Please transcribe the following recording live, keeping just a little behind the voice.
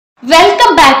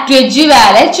Welcome back to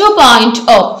Eduvalue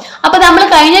 2.0. അപ്പോൾ നമ്മൾ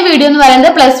കഴിഞ്ഞ വീഡിയോ എന്ന്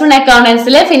പറയുന്നത് +1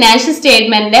 അക്കൗണ്ടൻസിലെ ഫിനാൻഷ്യൽ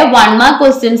സ്റ്റേറ്റ്മെന്റിന്റെ 1 മാർക്ക്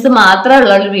ക്വസ്റ്റ്യൻസ്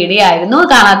മാത്രമുള്ള ഒരു വീഡിയോ ആയിരുന്നു.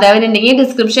 കാണാത്തവരുണ്ടെങ്കിൽ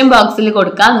ഡിസ്ക്രിപ്ഷൻ ബോക്സിൽ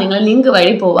കൊടുക്കാം, നിങ്ങൾ ലിങ്ക്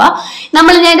വഴി പോവാ.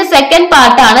 നമ്മൾ ഇതിന്റെ സെക്കൻഡ്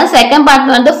പാർട്ടാണ്. സെക്കൻഡ് പാർട്ട്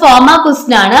എന്ന് പറയുന്നത് 4 മാർക്ക്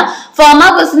ക്വസ്റ്റ്യൻ ആണ്. 4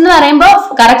 മാർക്ക് ക്വസ്റ്റ്യൻ എന്ന് പറയുമ്പോൾ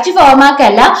കറക്റ്റ് 4 മാർക്ക്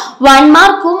അല്ല, 1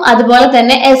 മാർക്കും അതുപോലെ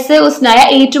തന്നെ എസ്എ ക്വസ്റ്റ്യനായ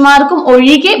 8 മാർക്കും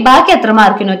ഒഴികെ ബാക്കി എത്ര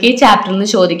മാർക്കിനൊക്കെ ഈ ചാപ്റ്ററിൽ നിന്ന്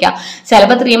ചോദിക്കാം.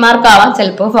 ചിലപ്പോൾ 3 മാർക്ക് ആവാം,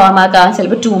 ചിലപ്പോൾ 4 മാർക്ക് ആവാം,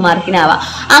 ചിലപ്പോൾ 2 മാർക്കിനാവാം.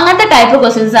 അങ്ങനത്തെ ടൈപ്പ്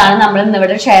ക്വസ്റ്റ്യൻസ് ആണ് നമ്മൾ ഇന്ന്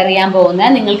ഇവിടെ ഷെയർ ചെയ്യാൻ പോകുന്നത്,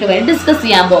 നിങ്ങൾക്ക് ഡിസ്കസ്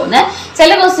ചെയ്യാൻ പോകുന്നത്. ചില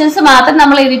ക്വസ്റ്റ്യൻസ് മാത്രം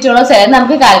നമ്മൾ എഴുതിയിട്ടുള്ളൂ, ചില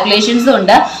നമുക്ക് കാൽക്കുലേഷൻസ്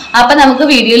ഉണ്ട്. അപ്പൊ നമുക്ക്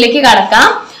വീഡിയോയിലേക്ക് കടക്കാം.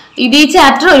 ഇത് ഈ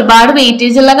ചാപ്റ്റർ ഒരുപാട്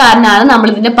വെയിറ്റേജ് ഉള്ള കാരണമാണ് നമ്മൾ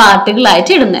ഇതിന്റെ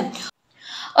പാർട്ടുകളായിട്ട് ഇടുന്നത്.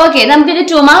 ഓക്കെ, നമുക്കിത്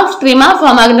 2 മാർക്ക് 3 മാർക്ക്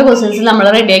 4 മാർക്കിന്റെ ക്വസ്റ്റ്യൻസ് നമ്മൾ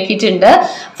റെഡി ആക്കിയിട്ടുണ്ട്.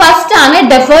 ഫസ്റ്റ് ആണ്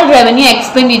deferred revenue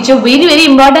expenditure. Very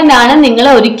important ആണ്, നിങ്ങൾ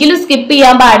ഒരിക്കലും സ്കിപ്പ്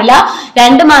ചെയ്യാൻ പാടില്ല.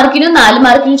 2 മാർക്കിനും 4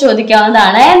 മാർക്കിനും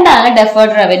ചോദിക്കാവുന്നതാണ്. എന്താണ്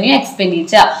ഡെഫേർഡ് റവന്യൂ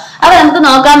എക്സ്പെൻഡിച്ചർ? അപ്പൊ നമുക്ക്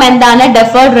നോക്കാം എന്താണ്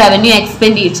ഡെഫേർഡ് റവന്യൂ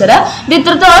എക്സ്പെൻഡിച്ചർ. ഇത്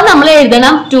ഇത്രത്തോളം നമ്മൾ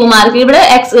എഴുതണം 2 മാർക്ക്. ഇവിടെ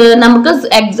നമുക്ക്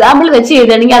എക്സാമ്പിൾ വെച്ച്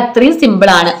എഴുതണമെങ്കിൽ അത്രയും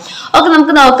സിമ്പിൾ ആണ്. ഓക്കെ,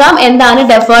 നമുക്ക് നോക്കാം എന്താണ്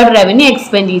deferred revenue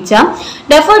expenditure.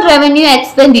 Deferred revenue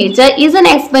expenditure is an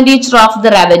expenditure of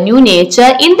the revenue nature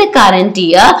in the current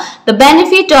year, the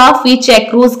benefit of which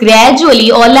accrues gradually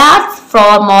or lasts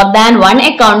for more than one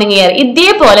accounting year.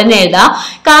 ഇതേപോലെ തന്നെ എഴുതാം.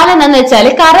 കാരണം എന്താണെന്ന് വെച്ചാൽ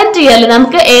current ഇയറിൽ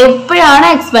നമുക്ക് എപ്പോഴാണ്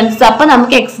expenses, അപ്പൊ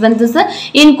നമുക്ക് എക്സ്പെൻസസ്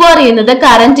ഇൻക്വയർ ചെയ്യുന്നത്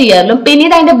കറന്റ് ഇയറിലും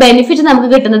പിന്നീട് അതിന്റെ ബെനിഫിറ്റ് നമുക്ക്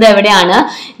കിട്ടുന്നത് എവിടെയാണ്?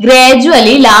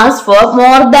 Gradually last for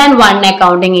more than one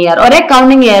accounting year. ഒരു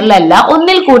അക്കൗണ്ടിങ് ഇയറിലല്ല,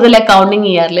 ഒന്നിൽ കൂടുതൽ അക്കൗണ്ടിങ്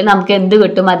ഇയറിൽ നമുക്ക് എന്ത്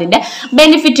കിട്ടും? അതിന്റെ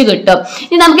ബെനിഫിറ്റ് കിട്ടും.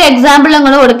 ഇനി നമുക്ക് എക്സാമ്പിൾ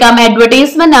അങ്ങനെ കൊടുക്കാം.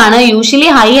 അഡ്വർടൈസ്മെന്റ് ആണ്. Usually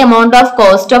high amount of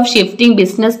cost of shifting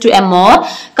business to A more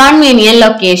convenient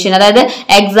location. അതായത്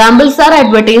എക്സാമ്പിൾസ് ആർ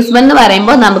അഡ്വർടൈസ്മെന്റ് എന്ന്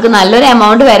പറയുമ്പോൾ നമുക്ക് നല്ലൊരു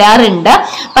എമൗണ്ട് വരാറുണ്ട്.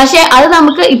 പക്ഷെ അത്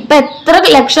നമുക്ക് ഇപ്പൊ എത്ര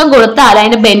ലക്ഷം കൊടുത്താൽ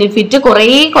അതിന്റെ ബെനിഫിറ്റ് കുറെ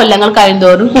കൊല്ലങ്ങൾ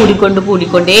കഴിയുന്തോറും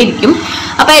കൂടിക്കൊണ്ടേയിരിക്കും.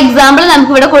 അപ്പൊ എക്സാമ്പിൾ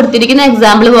നമുക്ക് ഇവിടെ കൊടുത്തിരിക്കുന്ന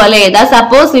എക്സാമ്പിൾ പോലെ ഏതാ?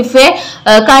 Suppose if A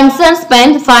concern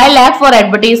spends 5 lakh for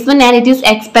advertisement and it is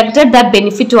expected that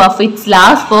benefit of its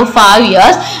lasts for 5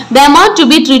 years, the amount to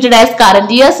be treated as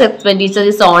current year's expenditure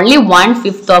is only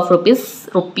 1/5 of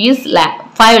 ₹5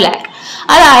 lakh.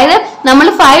 അതായത് നമ്മൾ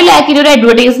 5 ലാഖിന്റെ ഒരു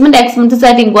advertisement expenses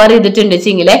ആയിട്ട് inquiry ചെയ്തിട്ടുണ്ട്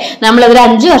വെച്ചെങ്കിൽ നമ്മൾ ഒരു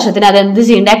 5 വർഷത്തിന് അത് എന്ത്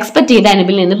ചെയ്യേണ്ട? എക്സ്പെക്ട് ചെയ്യേണ്ട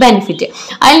അനുബിൽ നിന്ന് ബെനിഫിറ്റ്.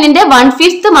 അതിൽ നിന്റെ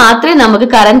 1/5 മാത്രമേ നമുക്ക്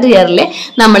കറന്റ് ഇയറിൽ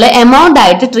നമ്മൾ എമൗണ്ട്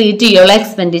ആയിട്ട് ട്രീറ്റ് ചെയ്യുള്ളൂ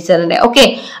എക്സ്പെൻഡിച്ചറിന്റെ. Okay,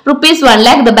 ₹1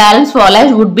 lakh, the balance 4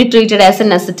 lakh would be treated as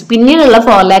an asset. പിന്നീടുള്ള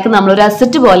 4 lakh നമ്മൾ ഒരു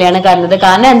അസറ്റ് പോലെയാണ് കരുതുന്നത്.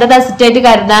 കാരണം എന്താ അസറ്റ് ആയിട്ട്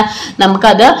കരുതാൻ?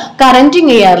 നമുക്കത് കറന്റ്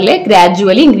ഇയറിൽ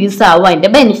ഗ്രാജുവലി ഇൻക്രീസ് ആവും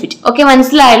അതിന്റെ ബെനിഫിറ്റ്. ഓക്കെ,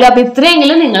 മനസ്സിലായല്ലോ? അപ്പൊ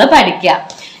ഇത്രയെങ്കിലും നിങ്ങൾ പഠിക്കുക.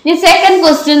 ഇനി സെക്കൻഡ്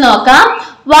ക്വസ്റ്റ്യൻ നോക്കാം.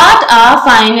 What are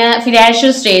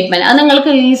financial statement? അത്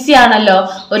നിങ്ങൾക്ക് ഈസി ആണല്ലോ,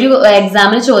 ഒരു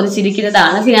എക്സാമിന്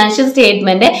ചോദിച്ചിരിക്കുന്നതാണ്. ഫിനാൻഷ്യൽ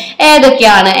സ്റ്റേറ്റ്മെന്റ്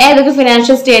ഏതൊക്കെ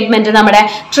ഫിനാൻഷ്യൽ സ്റ്റേറ്റ്മെന്റ്? നമ്മുടെ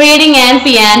trading and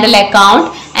P&L account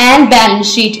and balance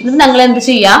sheet. ഇത് നമ്മൾ എന്ത്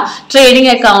ചെയ്യാം? ട്രേഡിംഗ്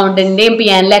അക്കൗണ്ടിന്റെയും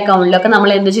P&L അക്കൗണ്ടിലൊക്കെ നമ്മൾ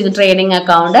എന്ത് ചെയ്തു? ട്രേഡിംഗ്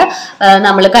അക്കൗണ്ട്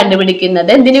നമ്മൾ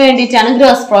കണ്ടുപിടിക്കുന്നത് എന്തിനു വേണ്ടിയിട്ടാണ്?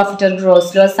 Gross profit or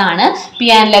gross loss ആണ്.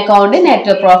 P&L account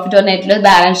net profit or net loss,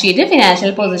 balance sheet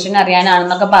financial position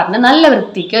അറിയാനാണെന്നൊക്കെ പറഞ്ഞ് നല്ല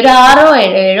വൃത്തിക്ക് ഒരു 6 or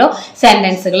 7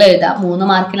 സെന്റൻസുകൾ എഴുതാം. 3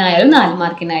 മാർക്കിനായാലും 4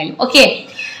 മാർക്കിനായാലും. ഓക്കെ,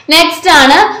 നെക്സ്റ്റ്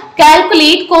ആണ്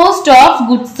calculate cost of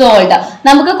goods sold.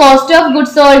 നമുക്ക് കോസ്റ്റ് ഓഫ്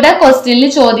ഗുഡ്സ് സോൾഡ് ക്വസ്റ്റ്യനിൽ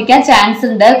ചോദിക്കാൻ ചാൻസ്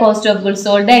ഉണ്ട്. കോസ്റ്റ് ഓഫ് ഗുഡ്സ്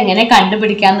സോൾഡ് എങ്ങനെ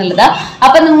കണ്ടുപിടിക്കാം എന്നുള്ളത്.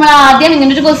 അപ്പൊ നമ്മൾ ആദ്യം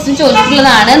ഇങ്ങനെ ഒരു ക്വസ്റ്റ്യൻ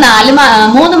ചോദിച്ചിട്ടുള്ളതാണ്.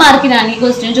 3 മാർക്കിനാണ് ഈ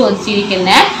ക്വസ്റ്റ്യൻ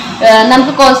ചോദിച്ചിരിക്കുന്നത്.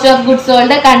 നമുക്ക് കോസ്റ്റ് ഓഫ് ഗുഡ്സ്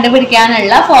സോൾഡ്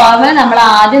കണ്ടുപിടിക്കാനുള്ള ഫോർമുല നമ്മൾ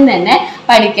ആദ്യം തന്നെ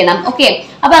പഠിക്കണം. ഓക്കെ,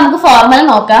 അപ്പൊ നമുക്ക് ഫോർമുല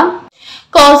നോക്കാം.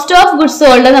 കോസ്റ്റ് ഓഫ് ഗുഡ്സ്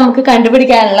സോൾഡ് നമുക്ക്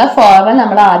കണ്ടുപിടിക്കാനുള്ള ഫോർമുല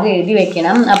നമ്മൾ ആദ്യം എഴുതി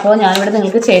വെക്കണം. അപ്പോൾ ഞാനിവിടെ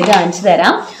നിങ്ങൾക്ക് ചെയ്ത് കാണിച്ചു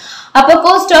തരാം. അപ്പൊ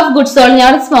കോസ്റ്റ് ഓഫ് ഗുഡ്സ് സോൾഡ്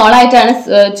ഞാൻ സ്മോൾ ആയിട്ടാണ്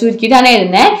ചുരുക്കിയിട്ടാണ്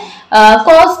എഴുതുന്നത്.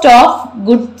 Cost of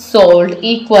goods sold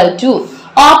equal to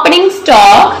opening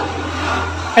stock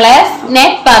plus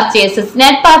net purchases.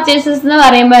 Net purchases എന്ന്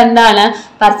പറയുമ്പോൾ എന്താണ്?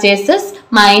 Purchases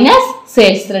minus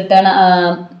sales return.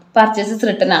 Purchases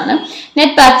return ആണ്.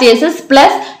 Net purchases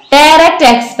plus direct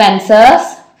expenses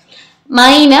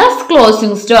minus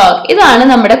closing stock. ഇതാണ്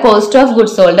നമ്മുടെ cost of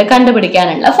goods sold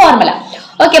കണ്ടുപിടിക്കാനുള്ള formula.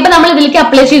 Okay, അപ്പൊ നമ്മൾ ഇതിലേക്ക്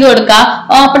അപ്ലൈ ചെയ്ത് കൊടുക്കാം.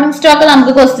 ഓപ്പണിംഗ് സ്റ്റോക്ക്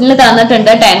നമുക്ക് ക്വസ്റ്റ്യനിൽ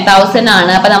തന്നിട്ടുണ്ട് 10,000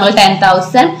 ആണ്. അപ്പൊ നമ്മൾ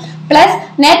 10,000 പ്ലസ്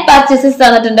നെറ്റ് പർച്ചേസസ്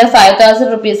തന്നിട്ടുണ്ട് 5,000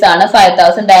 rupees ആണ്.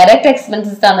 5,000 ഡയറക്റ്റ്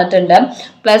എക്സ്പെൻസസ് തന്നിട്ടുണ്ട്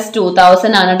പ്ലസ്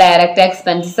 2,000 ആണ് ഡയറക്റ്റ്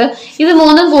എക്സ്പെൻസസ്. ഇത്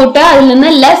മൂന്നും കൂട്ടുക, അതിൽ നിന്ന്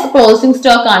ലെസ് ക്ലോസിംഗ്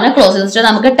സ്റ്റോക്ക് ആണ്. ക്ലോസിംഗ് സ്റ്റോക്ക്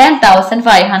നമുക്ക്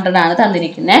 10,500 ആണ്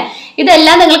തന്നിരിക്കുന്നത്.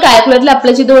 ഇതെല്ലാം നിങ്ങൾ കാൽക്കുലേറ്ററിൽ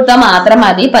അപ്ലൈ ചെയ്ത് കൊടുത്താൽ മാത്രം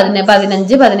മതി.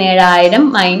 17,000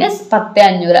 മൈനസ്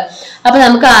 10,500. അപ്പൊ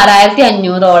നമുക്ക്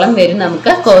 6,500 വരും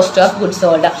നമുക്ക് കോസ്റ്റ് ഓഫ് ഗുഡ്സ്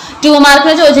സോൾഡ്. 2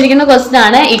 മാർക്കിന് ചോദിച്ചിരിക്കുന്ന ക്വസ്റ്റ്യൻ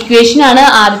ആണ്. ഇക്വേഷൻ ആണ്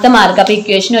ആദ്യത്തെ മാർക്ക്. അപ്പൊ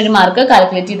ഇക്വേഷൻ 1 മാർക്ക്,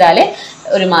 കാൽക്കുലേറ്റ് ചെയ്താല്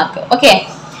 1 മാർക്ക്. ഓക്കെ,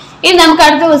 ഇനി നമുക്ക്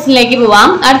അടുത്ത ക്വസ്റ്റിനിലേക്ക് പോവാം.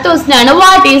 അടുത്ത ക്വസ്റ്റ്യൻ ആണ്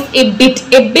വാട്ട് ഈസ് എബിറ്റ്.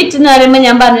 എബിറ്റ് എന്ന് പറയുമ്പോൾ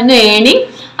ഞാൻ പറഞ്ഞു ഏണിംഗ്.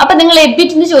 അപ്പൊ നിങ്ങൾ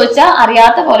എബിറ്റ് എന്ന് ചോദിച്ചാൽ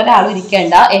അറിയാത്ത പോലെ ഒരാൾ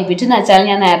ഇരിക്കേണ്ട. എബിറ്റ് എന്ന് വെച്ചാൽ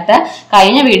ഞാൻ നേരത്തെ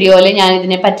കഴിഞ്ഞ വീഡിയോയിൽ ഞാൻ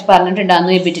ഇതിനെ പറ്റി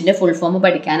പറഞ്ഞിട്ടുണ്ടായിരുന്നു എബിറ്റിന്റെ ഫുൾ ഫോം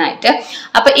പഠിക്കാനായിട്ട്.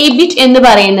 അപ്പൊ എബിറ്റ് എന്ന്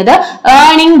പറയുന്നത്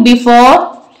earning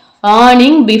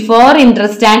before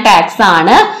interest and tax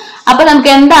ആണ്. അപ്പൊ നമുക്ക്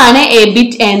എന്താണ്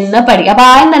എബിറ്റ് എന്ന് പഠിക്കാം. അപ്പൊ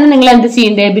ആദ്യം തന്നെ നിങ്ങൾ എന്ത്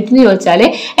ചെയ്യേണ്ടത് എബിറ്റ് എന്ന് ചോദിച്ചാൽ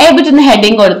എബിറ്റ് എന്ന്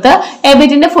ഹെഡിങ് കൊടുത്ത്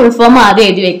എബിറ്റിന്റെ ഫുൾ ഫോം ആദ്യം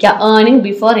എഴുതി വെക്കുക, earning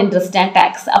before interest and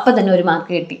tax. അപ്പൊ തന്നെ ഒരു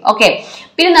മാർക്ക് കിട്ടി. ഓക്കെ,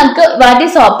 പിന്നെ നമുക്ക് വാട്ട്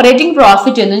ഈസ് ഓപ്പറേറ്റിംഗ്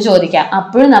പ്രോഫിറ്റ് എന്നും ചോദിക്കാം.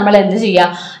 അപ്പോഴും നമ്മൾ എന്ത്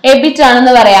ചെയ്യാം, എബിറ്റ്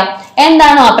ആണെന്ന് പറയാം.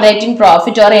 എന്താണ് operating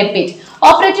profit or EBIT?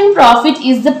 Operating profit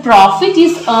is the profit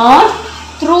is ഏർൺഡ്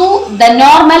through the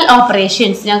normal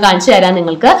operations. ഞാൻ കാണിച്ചു തരാം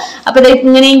നിങ്ങൾക്ക്. അപ്പൊ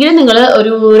ഇങ്ങനെയെങ്കിലും നിങ്ങൾ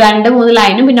ഒരു 2-3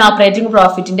 ലൈനും പിന്നെ ഓപ്പറേറ്റിംഗ്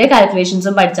പ്രോഫിറ്റിന്റെ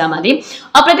കാൽക്കുലേഷൻസും പഠിച്ചാൽ മതി.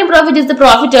 Operating profit is the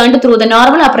profit earned through the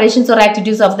normal operations or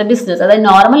activities of the business. അതായത്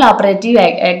നോർമൽ ഓപ്പറേറ്റീവ്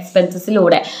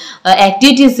എക്സ്പെൻസസിലൂടെ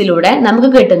ആക്ടിവിറ്റീസിലൂടെ നമുക്ക്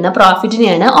കിട്ടുന്ന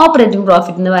പ്രോഫിറ്റിനെയാണ് ഓപ്പറേറ്റിംഗ്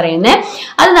പ്രോഫിറ്റ് എന്ന് പറയുന്നത്.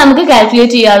 അത് നമുക്ക്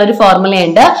കാൽക്കുലേറ്റ് ചെയ്യാനുള്ള ഒരു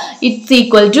ഫോർമുലയുണ്ട്. It's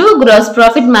equal to gross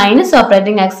profit minus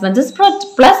operating expenses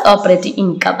plus operating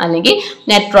income, അല്ലെങ്കിൽ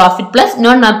net profit plus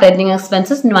non operating expenses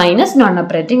minus non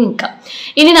operating income.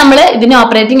 ഇനി നമ്മൾ ഇതിന്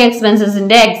ഓപ്പറേറ്റിംഗ്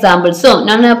എക്സ്പെൻസസിന്റെ എക്സാമ്പിൾസും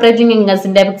നോൺ ഓപ്പറേറ്റിംഗ്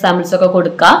ഇൻകംസിന്റെ എക്സാമ്പിൾസും ഒക്കെ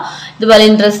കൊടുക്കുക. ഇതുപോലെ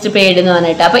ഇൻട്രസ്റ്റ് പെയ്ഡ് എന്ന്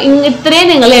പറഞ്ഞിട്ട്. അപ്പൊ ഇത്രയും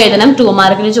നിങ്ങൾ എഴുതണം. 2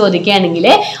 മാർക്കിന് ചോദിക്കുകയാണെങ്കിൽ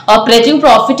ഓപ്പറേറ്റിംഗ്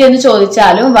പ്രോഫിറ്റ് എന്ന്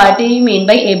ചോദിച്ചാലും what you mean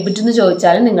by EBIT എന്ന്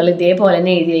ചോദിച്ചാലും നിങ്ങൾ ഇതേപോലെ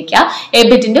തന്നെ എഴുതി വെക്കുക.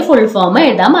 എബിറ്റിന്റെ ഫുൾ ഫോം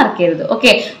എഴുതാൻ മറക്കരുത്.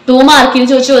 ഓക്കെ, 2 മാർക്കിന്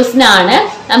ചോദിച്ച ക്വസ്റ്റ്യൻ ആണ്.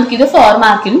 നമുക്കിത് 4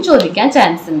 മാർക്കിനും ചോദിക്കാൻ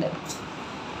ചാൻസ് ഉണ്ട്.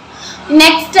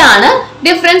 നെക്സ്റ്റ് ആണ്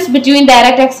difference between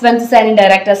direct expenses and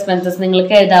indirect expenses.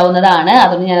 നിങ്ങൾക്ക് എഴുതാവുന്നതാണ്,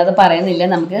 അതൊന്നും ഞാനത് പറയുന്നില്ല.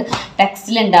 നമുക്ക്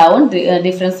ടെക്സ്റ്റിൽ ഉണ്ടാവും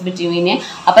ഡിഫറൻസ് ബിറ്റ്വീന്.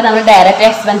 അപ്പൊ നമ്മൾ ഡയറക്റ്റ്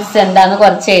എക്സ്പെൻസസ് എന്താന്ന്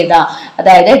കുറച്ച് എഴുതാം.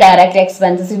 അതായത് ഡയറക്റ്റ്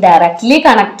എക്സ്പെൻസസ് ഡയറക്ട്ലി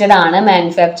കണക്റ്റഡ് ആണ്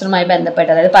മാനുഫാക്ചറുമായി ബന്ധപ്പെട്ട്.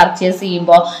 അതായത് പർച്ചേസ്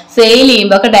ചെയ്യുമ്പോൾ സെയിൽ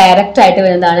ചെയ്യുമ്പോൾ ഒക്കെ ഡയറക്റ്റ് ആയിട്ട്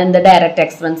വരുന്നതാണ് എന്ത് ഡയറക്റ്റ്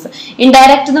എക്സ്പെൻസ്.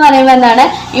 ഇൻഡയറക്റ്റ് എന്ന് പറയുമ്പോൾ എന്താണ്,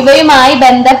 ഇവയുമായി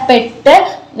ബന്ധപ്പെട്ട്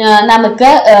നമുക്ക്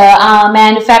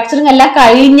മാനുഫാക്ചറിങ് എല്ലാം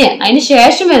കഴിഞ്ഞ് അതിന്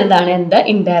ശേഷം വരുന്നതാണ് എന്ത്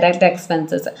ഇൻഡയറക്റ്റ്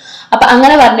എക്സ്പെൻസസ്. അപ്പൊ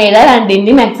അങ്ങനെ പറഞ്ഞു കഴിഞ്ഞാൽ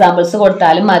രണ്ടിന്റെയും എക്സാമ്പിൾസ്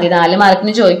കൊടുത്താലും മതി. 4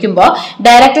 മാർക്കിന് ചോദിക്കുമ്പോൾ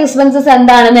ഡയറക്റ്റ് എക്സ്പെൻസസ്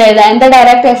എന്താണെന്ന് എഴുതാം. എന്താ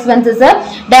direct expenses?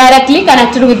 Directly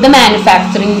connected with the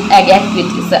manufacturing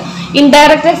activities.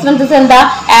 Indirect expenses എന്താ?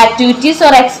 Activities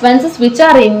or expenses which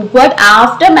are incurred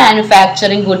after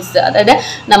manufacturing goods. അതായത്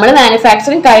നമ്മൾ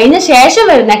മാനുഫാക്ചറിങ് കഴിഞ്ഞ ശേഷം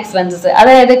വരുന്ന എക്സ്പെൻസസ്.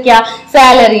 അതായത് ഏതൊക്കെയാ?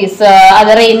 സാലറീസ്,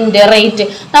 അത് റേറ്റ്.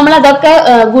 നമ്മൾ അതൊക്കെ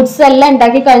ഗുഡ്സ് എല്ലാം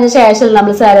ഉണ്ടാക്കി കഴിഞ്ഞ ശേഷം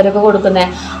നമ്മൾ സാലറി ഒക്കെ കൊടുക്കുന്നത്.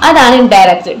 അതാണ്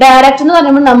ഇൻഡയറക്റ്റ്. ഡയറക്റ്റ് എന്ന്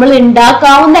പറയുമ്പോൾ നമ്മൾ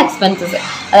ഉണ്ടാക്കാവുന്ന എക്സ്പെൻസസ്,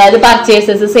 അതായത്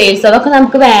പർച്ചേസസ്, സെയിൽസ്, അതൊക്കെ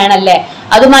നമുക്ക് വേണമല്ലേ.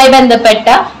 അതുമായി ബന്ധപ്പെട്ട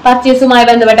പർച്ചേസുമായി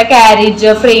ബന്ധപ്പെട്ട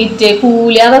കാരേജ്, ഫ്രൈറ്റ്,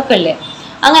 കൂലി, അതൊക്കെ അല്ലേ.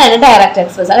 അങ്ങനെയാണ് ഡയറക്റ്റ്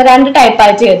എക്സ്പെൻസ്. അത് 2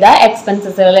 ടൈപ്പായിട്ട് എഴുതാം.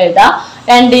 എക്സ്പെൻസസുകൾ എഴുതാം.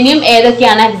 രണ്ടിനും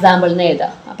ഏതൊക്കെയാണ് എക്സാമ്പിൾ എന്ന്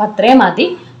എഴുതാം. അപ്പൊ അത്രയും മതി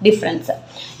ഡിഫറൻസ്.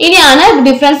 ഇനിയാണ്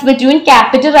difference between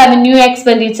capital revenue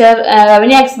expenditure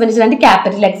and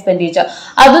capital expenditure.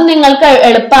 അതും നിങ്ങൾക്ക്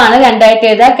എളുപ്പമാണ്. 2 ആയിട്ട്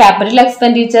എഴുതാം. Capital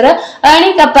expenditure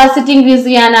earning capacity increase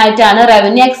ചെയ്യാനായിട്ടാണ്.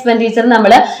 റവന്യൂ എക്സ്പെൻഡിച്ചർ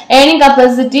നമ്മൾ ഏർണിംഗ്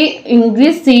കപ്പാസിറ്റി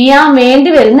ഇൻക്രീസ് ചെയ്യാൻ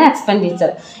വേണ്ടി വരുന്ന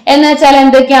എക്സ്പെൻഡിച്ചർ. എന്ന് വെച്ചാൽ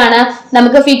എന്തൊക്കെയാണ്?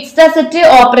 നമുക്ക് ഫിക്സ്ഡ് അസറ്റ്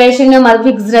ഓപ്പറേഷനും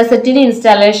ഫിക്സ്ഡ് അസറ്റിന്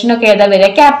ഇൻസ്റ്റാളേഷനും ഒക്കെ ഏതാ വരിക?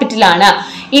 ക്യാപിറ്റൽ ആണ്.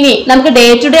 ഇനി നമുക്ക് day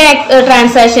to day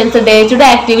transactions, day to day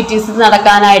activities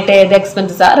നടക്കാനായിട്ട് ഏത്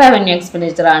എക്സ്പെൻഡിച്ചർ? റവന്യൂ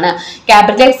എക്സ്പെൻഡിച്ചർ ആണ്.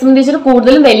 ക്യാപിറ്റൽ എക്സ്പെൻഡിച്ചർ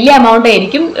കൂടുതലും വലിയ എമൗണ്ട്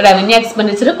ആയിരിക്കും, റവന്യൂ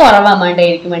എക്സ്പെൻഡിച്ചർ കുറവ് എമൗണ്ട്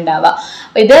ആയിരിക്കും ഉണ്ടാവുക.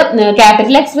 ഇത്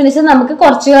ക്യാപിറ്റൽ എക്സ്പെൻഡിച്ചർ നമുക്ക്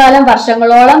കുറച്ചു കാലം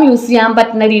വർഷങ്ങളോളം യൂസ് ചെയ്യാൻ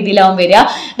പറ്റുന്ന രീതിയിലാവും വരിക.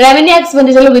 റവന്യൂ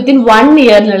എക്സ്പെൻഡിച്ചർ വിത്തിൻ 1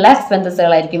 ഇയറിനുള്ള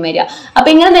എക്സ്പെൻസസുകളായിരിക്കും വരിക. അപ്പൊ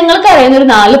ഇങ്ങനെ നിങ്ങൾക്ക് അറിയുന്ന ഒരു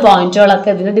 4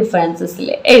 പോയിന്റുകളൊക്കെ ഇതിന് ഡിഫറൻസസിൽ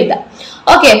എഴുതാം.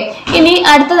 ഓക്കെ, ഇനി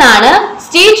അടുത്തതാണ്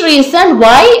state reason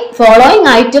why following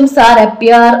items are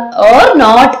appear or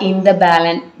not in the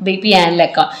balance P&L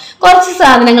account. കുറച്ച്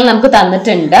സാധനങ്ങൾ നമുക്ക്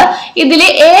തന്നിട്ടുണ്ട്. ഇതിൽ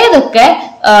ഏതൊക്കെ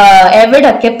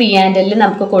എവിടൊക്കെ P&L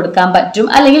നമുക്ക് കൊടുക്കാൻ പറ്റും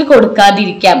അല്ലെങ്കിൽ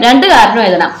കൊടുക്കാതിരിക്കാം. 2 കാരണം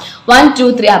എഴുതണം. 1,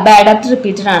 2, 3. ബാഡ് അപ്റ്റ്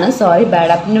റിപ്പീറ്റഡ് ആണ്. സോറി,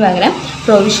 ബാഡ് അപ്റ്റിന് പകരം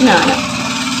പ്രൊവിഷൻ ആണ്.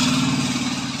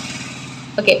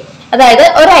 ഓക്കെ, അതായത്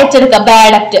ഒരാഴ്ച എടുക്കാം.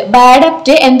 ബാഡ്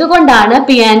അപ്റ്റ് എന്തുകൊണ്ടാണ്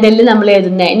P&L നമ്മൾ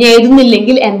എഴുതുന്നത്? ഇനി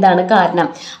എഴുതുന്നില്ലെങ്കിൽ എന്താണ് കാരണം?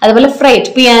 അതുപോലെ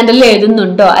ഫ്രൈറ്റ് P&L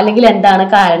എഴുതുന്നുണ്ടോ അല്ലെങ്കിൽ എന്താണ്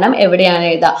കാരണം? എവിടെയാണ്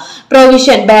എഴുതുക?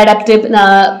 പ്രൊവിഷൻ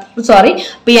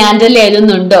P&L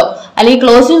എഴുതുന്നുണ്ടോ അല്ലെങ്കിൽ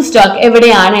ക്ലോസിംഗ് സ്റ്റോക്ക്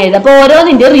എവിടെയാണ് എഴുതുക? അപ്പൊ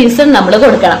ഓരോന്നിന്റെ റീസൺ നമ്മൾ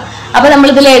കൊടുക്കണം. അപ്പൊ നമ്മൾ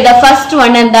ഇതിൽ എഴുതാം. ഫസ്റ്റ്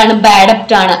 1 എന്താണ്? ബാഡ്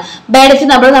അപ്റ്റ് ആണ്. ബാഡ്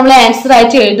അപ്റ്റ് നമ്മൾ ആൻസർ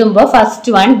ആയിട്ട് എഴുതുമ്പോൾ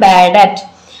ഫസ്റ്റ് 1 ബാഡ്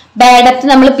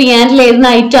അപ്റ്റ് നമ്മൾ P&L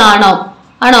എഴുതുന്ന ഐറ്റം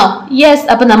ആണോ? യെസ്.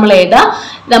 അപ്പൊ നമ്മൾ എഴുതാം.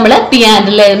 നമ്മൾ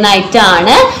P&L എഴുതുന്ന ഐറ്റം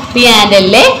ആണ്.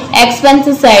 P&L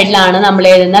എക്സ്പെൻസസ് സൈഡിലാണ് നമ്മൾ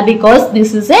എഴുതുന്നത്. Because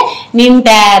this is A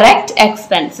indirect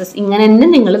expenses. ഇങ്ങനെ തന്നെ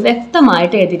നിങ്ങൾ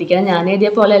വ്യക്തമായിട്ട് എഴുതിയിരിക്കണം. ഞാൻ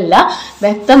എഴുതിയ പോലെ അല്ല,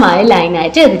 വ്യക്തമായ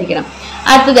ലൈനായിട്ട് എഴുതിയിരിക്കണം.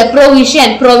 അടുത്തത്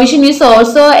provision is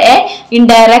also A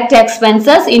indirect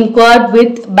expenses incurred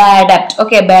with bad ഡെപ്റ്റ്.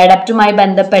 Okay, bad ഡെപ്റ്റുമായി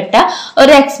ബന്ധപ്പെട്ട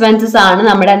ഒരു എക്സ്പെൻസസ് ആണ്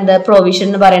നമ്മുടെ എന്താ പ്രൊവിഷൻ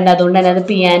എന്ന് പറയുന്നത്. അതുകൊണ്ട് തന്നെ അത്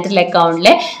P&L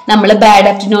അക്കൗണ്ടിലെ നമ്മൾ ബാഡ്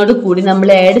ഡെപ്റ്റിനോട് കൂടി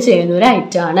നമ്മൾ ആഡ് ചെയ്യുന്ന ഒരു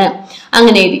ഐറ്റം ആണ്.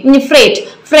 അങ്ങനെ എഴുതി. ഇനി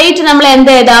ഫ്രൈറ്റ് നമ്മൾ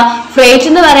എന്താ എഴുതാ? ഫ്രൈറ്റ്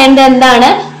എന്ന് പറയുന്നത് എന്താണ്?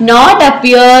 Not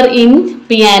appear in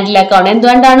P&L account.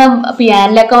 എന്തുകൊണ്ടാണ്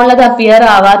P&L അക്കൗണ്ടിൽ അത് അപ്പിയർ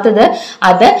ആവാത്തത്?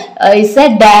 അത് ഇസ് എ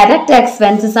ഡയറക്റ്റ്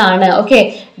എക്സ്പെൻസസ് ആണ്. ഓക്കെ,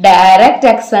 ഡയറക്റ്റ്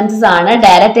എക്സ്പെൻസസ് ആണ്.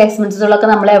 ഡയറക്റ്റ് എക്സ്പെൻസസുകളൊക്കെ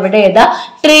നമ്മൾ എവിടെ എഴുതാ?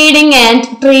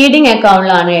 ട്രേഡിംഗ്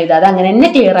അക്കൗണ്ടിലാണ് എഴുതാ. അത് അങ്ങനെ തന്നെ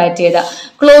ക്ലിയർ ആയിട്ട് എഴുതാ.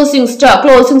 ക്ലോസിംഗ്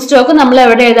സ്റ്റോക്ക് നമ്മൾ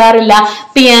എവിടെ എഴുതാറില്ല?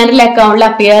 P&L അക്കൗണ്ടിൽ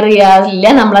അപ്പിയർ ചെയ്യാറില്ല.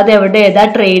 നമ്മളത് എവിടെ എഴുതാ?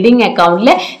 ട്രേഡിംഗ്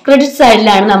അക്കൗണ്ടിലെ ക്രെഡിറ്റ്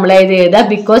സൈഡിലാണ് നമ്മൾ എഴുതാ.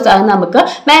 ബിക്കോസ് അത് നമുക്ക്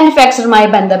മാനുഫാക്ചറുമായി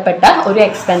ബന്ധപ്പെട്ട ഒരു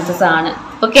എക്സ്പെൻസസ് ആണ്.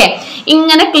 ഓക്കെ,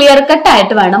 ഇങ്ങനെ ക്ലിയർ കട്ട്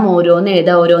ആയിട്ട് വേണം ഓരോന്ന്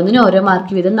എഴുതാം. ഓരോന്നിനും ഓരോ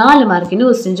മാർക്ക് വീതം 4 മാർക്കിന്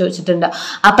ക്വസ്റ്റ്യൻ ചോദിച്ചിട്ടുണ്ട്.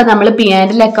 അപ്പൊ നമ്മൾ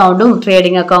P&L അക്കൗണ്ടും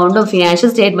ട്രേഡിംഗ് അക്കൗണ്ടും ഫിനാൻഷ്യൽ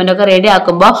സ്റ്റേറ്റ്മെന്റ് ഒക്കെ റെഡി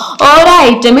ആക്കുമ്പോൾ ഓരോ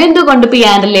ഐറ്റം എന്തുകൊണ്ട്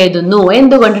P&L എഴുതുന്നു,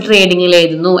 എന്തുകൊണ്ട് ട്രേഡിംഗിൽ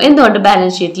എഴുതുന്നു, എന്തുകൊണ്ട്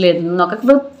ബാലൻസ് ഷീറ്റിൽ എഴുതുന്നു എന്നൊക്കെ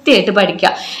വൃത്തിയായിട്ട്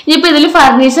പഠിക്കാം. ഇനിയിപ്പോ ഇതിൽ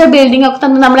ഫർണിച്ചർ ബിൽഡിംഗ് ഒക്കെ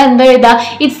തന്നെ നമ്മൾ എന്താ എഴുതാ?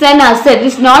 It's an asset,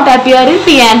 it's not appear in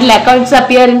P&L account, it's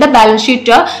appear in the balance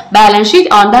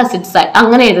sheet on the asset side.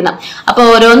 അങ്ങനെ എഴുതണം. അപ്പൊ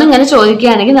ഓരോന്നും ഇങ്ങനെ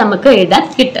ചോദിക്കുകയാണെങ്കിൽ നമുക്ക് എഴുതാൻ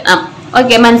കിട്ടണം.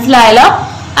 ഓക്കെ, മനസ്സിലായല്ലോ?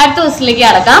 അടുത്ത ക്വസ്റ്റ്യനിലേക്ക്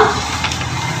കടക്കാം.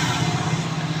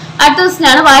 അടുത്ത ക്വസ്റ്റ്യൻ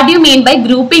ആണ്, what do you mean by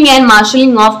grouping and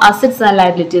marshalling of assets and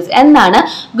liabilities? എന്താണ്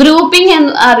ഗ്രൂപ്പിംഗ്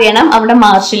എന്ന് അറിയണം, അവിടെ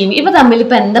മാർഷലിംഗ്. ഇവ തമ്മിൽ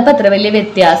ഇപ്പൊ എന്താ അത്ര വലിയ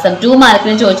വ്യത്യാസം? 2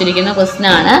 മാർക്കിന് ചോദിച്ചിരിക്കുന്ന ക്വസ്റ്റ്യൻ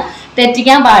ആണ്,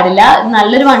 തെറ്റിക്കാൻ പാടില്ല.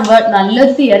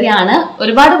 നല്ലൊരു തിയറിയാണ്.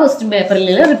 ഒരുപാട് ക്വസ്റ്റ്യൻ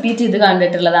പേപ്പറിൽ റിപ്പീറ്റ് ചെയ്ത്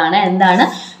കണ്ടിട്ടുള്ളതാണ്. എന്താണ്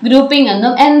ഗ്രൂപ്പിംഗ്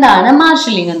എന്നും എന്താണ്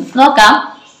മാർഷലിംഗ് എന്നും നോക്കാം.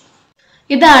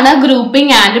 ഇതാണ്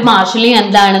ഗ്രൂപ്പിംഗ് ആൻഡ് മാർഷലിംഗ്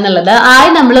എന്താണെന്നുള്ളത്.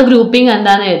 ആദ്യം നമ്മൾ ഗ്രൂപ്പിംഗ്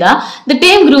എന്താണെന്ന് എഴുതാം. The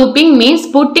term grouping means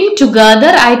putting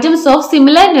together items of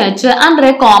similar nature under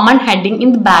A common heading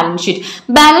in the balance sheet.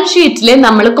 Balance ഷീറ്റിൽ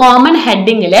നമ്മൾ കോമൺ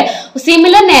ഹെഡിങ്ങില്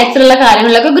സിമിലർ നേച്ചറുള്ള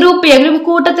കാര്യങ്ങളിലൊക്കെ ഗ്രൂപ്പ് ചെയ്യുക,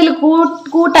 കൂട്ടത്തിൽ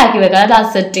കൂട്ടാക്കി വെക്കുക.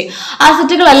 അതായത്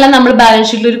അസറ്റുകളെല്ലാം നമ്മൾ ബാലൻസ്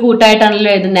ഷീറ്റിൽ ഒരു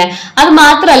കൂട്ടായിട്ടാണല്ലോ എഴുതുന്നത്. അത്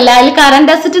മാത്രമല്ല, അതിൽ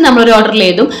കറന്റ് അസറ്റ് നമ്മൾ ഒരു ഓർഡറിൽ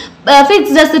എഴുതും,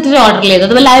 ഫിക്സ്ഡ് അസറ്റ് ഓർഡറിൽ എഴുതും,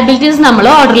 അതുപോലെ ലയബിലിറ്റീസ് നമ്മൾ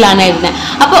ഓർഡറിലാണ് എഴുതുന്നത്.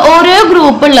 അപ്പൊ ഓരോ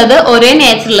ഗ്രൂപ്പ് ഉള്ളത്, ഒരേ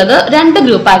നേച്ചർ ഉള്ളത് 2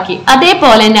 ഗ്രൂപ്പാക്കി.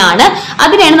 അതേപോലെ തന്നെയാണ്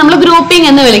അതിനെയാണ് നമ്മൾ ഗ്രൂപ്പിംഗ്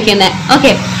എന്ന് വിളിക്കുന്നത്.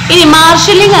 ഓക്കെ, ഇനി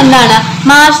മാർഷലിംഗ് എന്താണ്?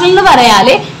 മാർഷലിംഗ് എന്ന്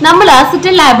പറയാല് നമ്മൾ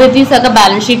അസറ്റ് ലയബിലിറ്റീസ് ഒക്കെ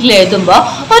ബാലൻസ് ഷീറ്റിൽ എഴുതുമ്പോൾ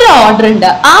ഒരു ഓർഡർ ഉണ്ട്.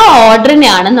 ആ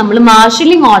ഓർഡറിനെയാണ് നമ്മൾ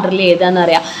മാർഷലിംഗ് ഓർഡറിൽ എഴുതാന്ന്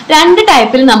പറയാം. 2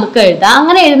 ടൈപ്പിൽ നമുക്ക് എഴുതാം.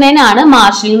 അങ്ങനെ എഴുതുന്നതിനാണ്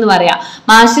മാർഷലിംഗ് എന്ന് പറയാം.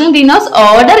 Marshalling denotes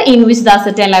order in which the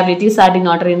asset and liabilities R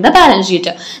denoted in the balance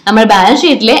sheet. നമ്മൾ ബാലൻസ്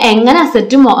ഷീറ്റിൽ എങ്ങനെ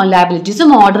അസറ്റും ലയബിലിറ്റീസും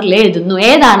ഓർഡറിൽ എഴുതുന്നു.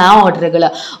 ഏതാണ് ആ ഓർഡറുകൾ?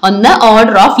 ഒന്ന്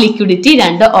order of liquidity,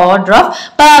 2 order of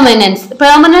permanence.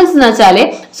 Permanence എന്ന് വെച്ചാല്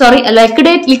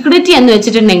ലിക്വിഡിറ്റി എന്ന്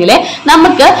വെച്ചിട്ടുണ്ടെങ്കിൽ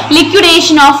നമുക്ക്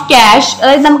ലിക്വിഡേഷൻ ഓഫ് ക്യാഷ്,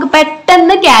 അതായത് നമുക്ക്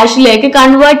പെട്ടെന്ന് ക്യാഷിലേക്ക്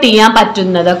കൺവേർട്ട് ചെയ്യാൻ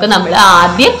പറ്റുന്നതൊക്കെ നമ്മൾ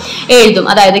ആദ്യം എഴുതും.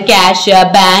 അതായത് ക്യാഷ്,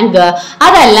 ബാങ്ക്,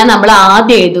 അതെല്ലാം നമ്മൾ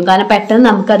ആദ്യം എഴുതും. കാരണം പെട്ടെന്ന്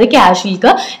നമുക്കത്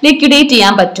ക്യാഷിലേക്ക് ലിക്വിഡേറ്റ്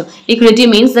ചെയ്യാൻ പറ്റും. Liquidity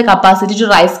means the capacity to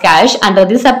rice cash. Under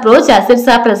this approach assets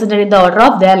R presented in the order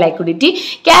of their liquidity.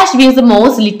 Cash being the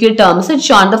most liquid terms, it's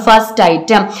shown the first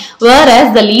item, whereas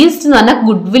the least എന്ന് പറഞ്ഞാൽ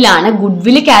goodwill ആണ്.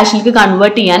 Goodwill ക്യാഷിലേക്ക്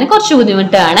convert ചെയ്യാൻ കുറച്ച്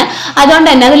ബുദ്ധിമുട്ടാണ്. അതുകൊണ്ട്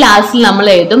തന്നെ അത് ലാസ്റ്റിൽ നമ്മൾ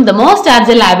എഴുതും. The most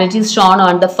urgent liabilities shown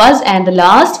on the first and the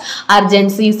last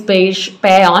urgencies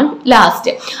pay on last.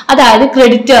 അതായത്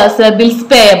ക്രെഡിറ്റേഴ്സ്, ബിൽസ്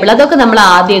പേയബിൾ, അതൊക്കെ നമ്മൾ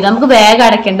ആദ്യം എഴുതും. നമുക്ക് വേഗം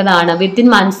അടയ്ക്കേണ്ടതാണ്, വിത്തിൻ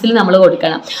മന്ത്സിൽ നമ്മൾ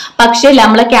കൊടുക്കണം. പക്ഷേ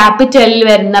നമ്മളെ ക്യാപിറ്റലിൽ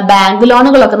വരുന്ന ബാങ്ക്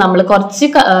ലോണുകളൊക്കെ നമ്മൾ കുറച്ച്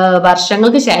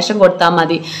വർഷങ്ങൾക്ക് ശേഷം കൊടുത്താൽ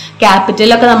മതി.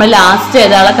 ക്യാപിറ്റലൊക്കെ നമ്മൾ ലാസ്റ്റ്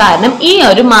എഴുതാനുള്ള കാരണം ഈ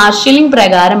ഒരു മാർഷലിംഗ്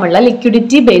പ്രകാരമുള്ള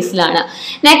ലിക്വിഡിറ്റി ബേസിലാണ്.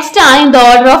 നെക്സ്റ്റ് ആണ് ദ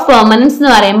ഓർഡർ ഓഫ് പെർമനൻസ് എന്ന്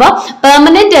പറയുമ്പോൾ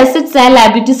permanent assets and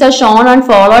liabilities are shown on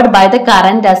followed by the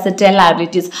current asset and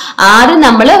liabilities. ആദ്യം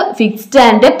നമ്മൾ ഫിക്സ്ഡ്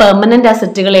ആൻഡ് പെർമനന്റ്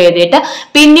അസറ്റുകൾ എഴുതിയിട്ട്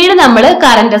പിന്നീട് നമ്മൾ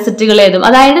കറന്റ് അസറ്റുകൾ എഴുതും.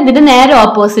 അതായത് ഇതിന്റെ നേരെ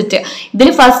ഓപ്പോസിറ്റ്.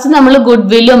 ഇതിൽ ഫസ്റ്റ് നമ്മൾ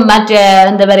ഗുഡ്വില്ലും മറ്റേ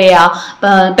എന്താ പറയാ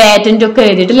പേറ്റന്റും ഒക്കെ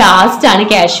എഴുതിയിട്ട് ലാസ്റ്റ് ആണ്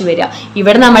ക്യാഷ് വരിക.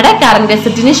 ഇവിടെ നമ്മുടെ കറന്റ്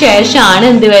അസറ്റിന് ശേഷമാണ്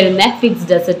എന്ത് വരുന്നത്?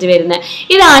 ഫിക്സ്ഡ് അസറ്റ് വരുന്നത്.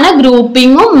 ഇതാണ്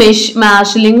ഗ്രൂപ്പിങ്ങും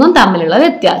മാർഷലിംഗും തമ്മിലുള്ള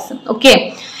വ്യത്യാസം. ഓക്കെ,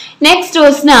 നെക്സ്റ്റ്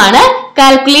ക്വസ്റ്റ്യൻ ആണ്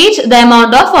calculate the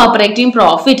amount of operating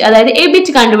profit. അതായത്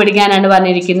എബിറ്റ് കണ്ടുപിടിക്കാനാണ്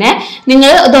പറഞ്ഞിരിക്കുന്നത്.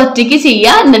 നിങ്ങൾ ഇത് ഒറ്റയ്ക്ക്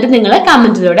ചെയ്യുക, എന്നിട്ട് നിങ്ങൾ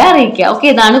കമന്റിലൂടെ അറിയിക്കുക. ഓക്കെ,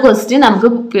 ഇതാണ് ക്വസ്റ്റ്യൻ. നമുക്ക്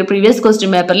പ്രീവിയസ്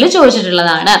ക്വസ്റ്റ്യൻ പേപ്പറിൽ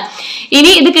ചോദിച്ചിട്ടുള്ളതാണ്.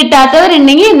 ഇനി ഇത്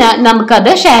കിട്ടാത്തവരുണ്ടെങ്കിൽ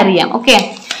നമുക്കത് ഷെയർ ചെയ്യാം. ഓക്കെ,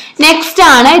 നെക്സ്റ്റ്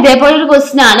ആണ് ഇതേപോലെ ഒരു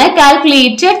ക്വസ്റ്റ്യൻ ആണ്,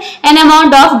 calculated an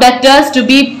amount of debtors to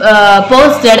be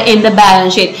posted in the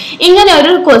balance sheet. ഇങ്ങനെ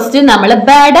ഒരു ക്വസ്റ്റ്യൻ നമ്മൾ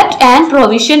ബാഡ് ഡെപ്റ്റ് ആൻഡ്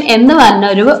പ്രൊവിഷൻ എന്ന് പറഞ്ഞ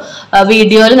ഒരു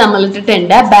വീഡിയോയിൽ നമ്മൾ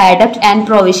ഇട്ടിട്ടുണ്ട്. ബാഡ് ഡെപ്റ്റ് ആൻഡ്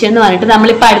പ്രൊവിഷൻ എന്ന് പറഞ്ഞിട്ട്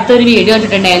നമ്മളിപ്പോൾ അടുത്തൊരു വീഡിയോ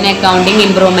ഇട്ടിട്ടുണ്ടായിരുന്നു അക്കൗണ്ടിങ്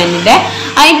ഇംപ്രൂവ്മെന്റിന്റെ.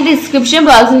 അതിന്റെ ഡിസ്ക്രിപ്ഷൻ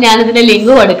ബോക്സിൽ ഞാൻ ഇതിന്റെ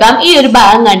ലിങ്ക് കൊടുക്കാം. ഈ ഒരു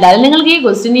ഭാഗം കണ്ടാൽ നിങ്ങൾക്ക് ഈ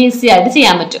ക്വസ്റ്റ്യൻ ഈസി ആയിട്ട്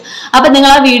ചെയ്യാൻ പറ്റും. അപ്പൊ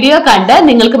നിങ്ങൾ ആ വീഡിയോ കണ്ട്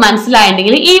നിങ്ങൾക്ക്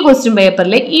മനസ്സിലായിട്ടുണ്ടെങ്കിൽ ഈ ക്വസ്റ്റ്യൻ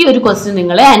പേപ്പറിൽ ഈ ഒരു ക്വസ്റ്റ്യൻ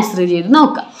നിങ്ങൾ ആൻസർ ചെയ്ത്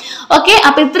നോക്കാം. ഓക്കെ,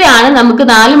 അപ്പൊ ഇത്രയാണ് നമുക്ക്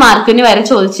 4 മാർക്കിന് വരെ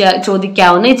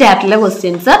ചോദിക്കാവുന്ന ഈ ചാപ്റ്ററിലെ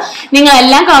ക്വസ്റ്റ്യൻസ്. നിങ്ങൾ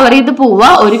എല്ലാം കവർ ചെയ്ത് പോവുക.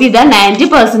 ഒരുവിധ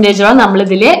 90% നമ്മൾ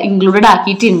ഇതിൽ ഇൻക്ലൂഡഡ്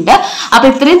ആക്കിയിട്ടുണ്ട്. അപ്പൊ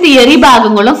ഇത്രയും തിയറി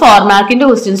ഭാഗങ്ങളും 4 മാർക്കിന്റെ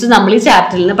ക്വസ്റ്റ്യൻസും നമ്മൾ ഈ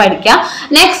ചാപ്റ്ററിൽ നിന്ന് പഠിക്കാം.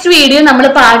 നെക്സ്റ്റ് വീഡിയോ നമ്മൾ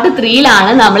പാർട്ട്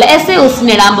 3ലാണ് നമ്മൾ എസ്എ ക്വസ്റ്റ്യൻ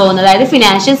ഇടാൻ പോകുന്നത്. അതായത്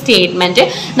ഫിനാൻഷ്യൽ സ്റ്റേറ്റ്മെന്റ്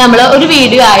നമ്മൾ ഒരു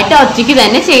വീഡിയോ ആയിട്ട് ഒറ്റയ്ക്ക്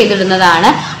തന്നെ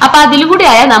ചെയ്തിടുന്നതാണ്. അപ്പൊ അതിലൂടെ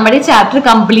ആയാൽ നമ്മുടെ ഈ ചാപ്റ്റർ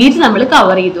കംപ്ലീറ്റ് നമ്മൾ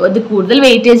കവർ ചെയ്തു. അത് കൂടുതൽ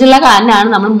വെയിറ്റേജ് ഉള്ള കാരണമാണ്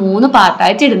നമ്മൾ 3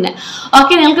 പാർട്ടായിട്ട് ഇടുന്നത്.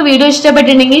 ഓക്കെ, നിങ്ങൾക്ക് വീഡിയോ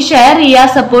ഇഷ്ടപ്പെട്ടിട്ടുണ്ടെങ്കിൽ ഷെയർ ചെയ്യുക,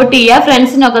 സപ്പോർട്ട് ചെയ്യുക,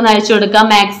 ഫ്രണ്ട്സിനൊക്കെ ഒന്ന് അയച്ചു കൊടുക്കുക,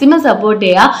 മാക്സിമം സപ്പോർട്ട്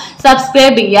ചെയ്യുക,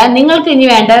 സബ്സ്ക്രൈബ് ചെയ്യുക. നിങ്ങൾക്ക് ഇനി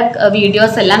വേണ്ട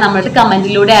വീഡിയോസ് എല്ലാം നമ്മുടെ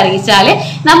കമന്റിലൂടെ അറിയിച്ചാൽ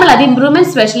നമ്മൾ അത്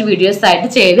ഇംപ്രൂവ്മെന്റ് സ്പെഷ്യൽ വീഡിയോസ് ആയിട്ട്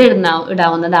ചെയ്ത്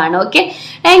ഇടാവുന്നതാണ്. Okay,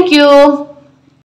 thank you.